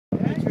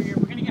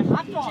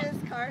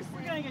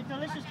We're gonna get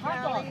delicious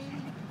hot dogs.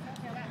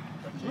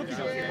 Look at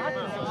those hot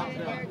dogs.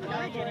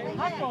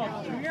 Hot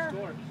dogs, Junior.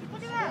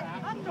 Look at that,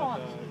 hot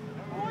dogs.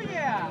 Oh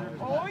yeah,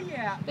 oh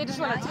yeah. They just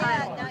want a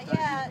time. Not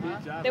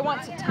yet. They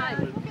want some time.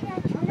 Look at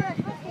that, Junior.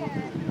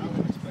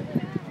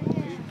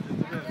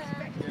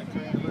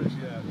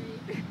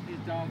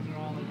 These dogs are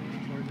all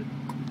leaning towards it.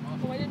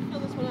 Oh, I didn't fill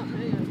this one up.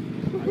 Hang on.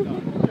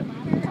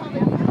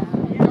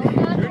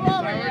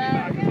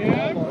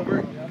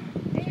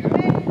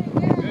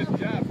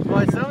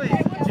 Boy,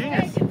 somebody's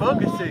Junior's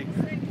focusing.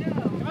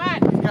 Come on.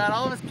 He's got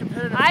all of his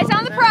competitive Eyes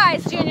on the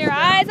prize, Junior.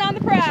 Eyes on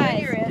the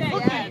prize.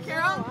 Cookies,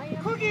 Carol.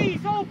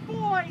 Cookies, oh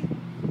boy.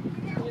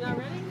 You not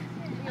ready?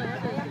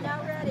 I'm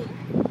not ready.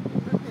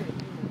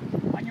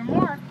 On your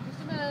mark.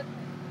 Just a minute.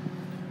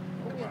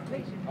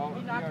 Oh,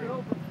 He knocked it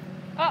over.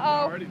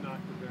 Uh-oh. already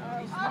knocked it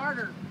down. He's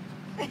smarter.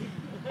 Now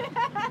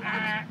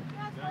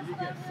you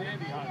get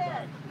Sandy hot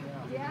dogs.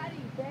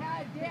 Daddy,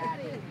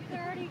 Daddy. He's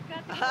already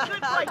got the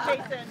Good boy,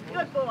 Jason.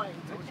 Good boy.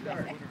 It's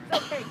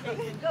okay,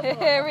 Jason. Good boy.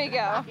 Here we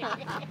go.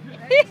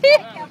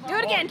 Do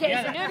it again,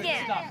 Casey. Do it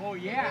again. Oh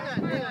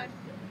yeah.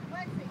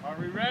 Are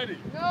we ready?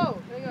 No,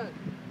 hang on.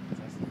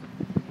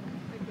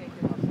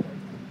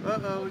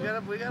 Uh-oh,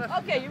 we gotta.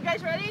 Okay, you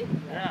guys ready?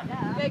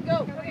 Yeah. Okay,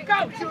 go.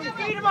 Go, Junior.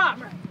 Feed him up.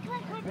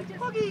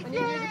 Cookies. I need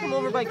you to come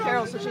over by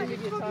Carol so she can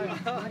give you a time.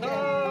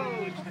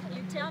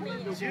 You tell me.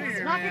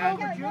 Junior, Knock it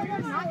over, Junior.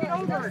 Knock it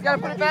over. You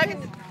gotta put it back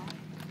in.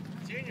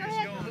 Junior's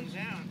going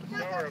down.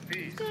 Show her a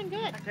piece. Doing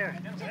good.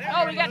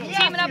 Oh, we got them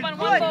teaming up on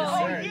one Good. bowl.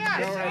 Oh, yes.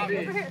 Show her a piece.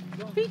 Over here.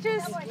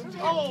 Peaches.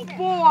 Oh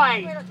boy.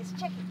 It's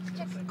chicken.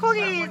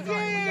 Cookies.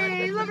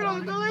 Yay. Look at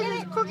those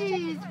delicious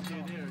cookies.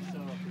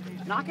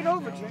 Knock it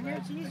over, Junior.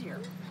 It's easier.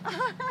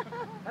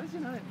 That is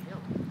another deal.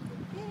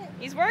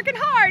 He's working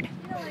hard. You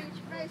don't want to get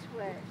your face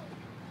wet.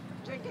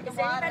 Drinking the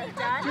water.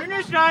 Done?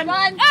 Junior's done.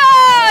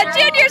 Oh,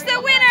 Junior's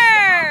the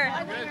winner.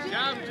 Good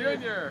job,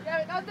 Junior.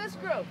 Yeah, not this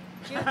group.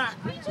 We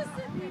just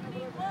didn't even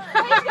need one.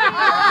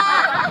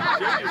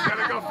 Junior's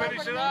gonna go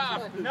finish it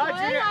off. No,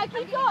 Junior.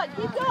 Keep going.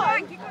 Keep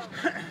going.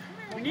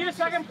 We need a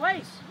second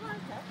place.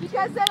 You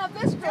guys set up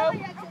this group.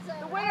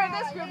 The winner of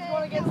this group is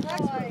going against the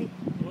next group.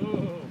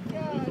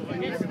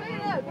 Just figure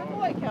it out. Good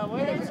boy, Cowboy.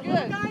 That was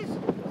good.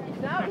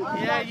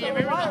 Yeah, you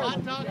remember the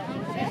hot dog?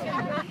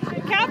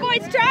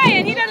 Cowboy's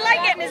trying. He doesn't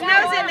like getting his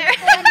nose in there.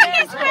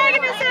 He's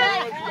dragging his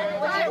head.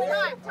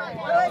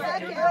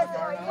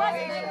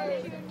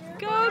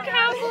 Go,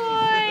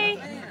 Cowboy.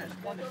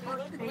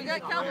 We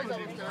got Cowboys on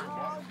the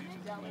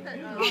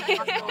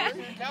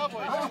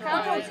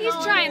He's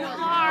trying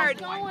hard.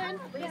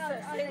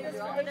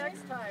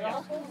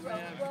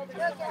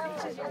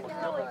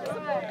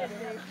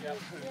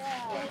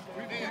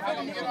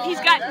 He's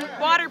got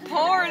water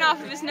pouring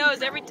off of his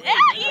nose every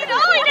time. You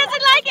know he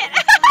doesn't like it.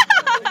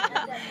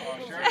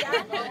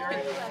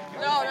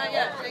 No, not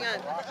yet. Hang on.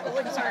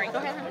 Sorry. Go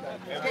ahead.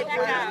 Take that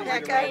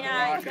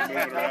out.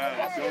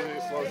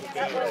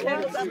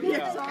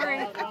 Sorry.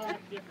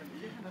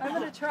 I'm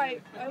going to try.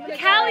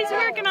 Callie's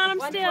working on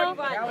him still.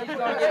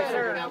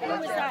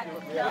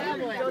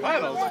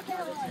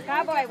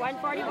 Cowboy,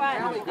 141.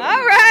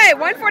 All right,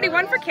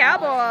 141 for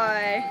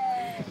Cowboy.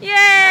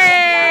 Yay!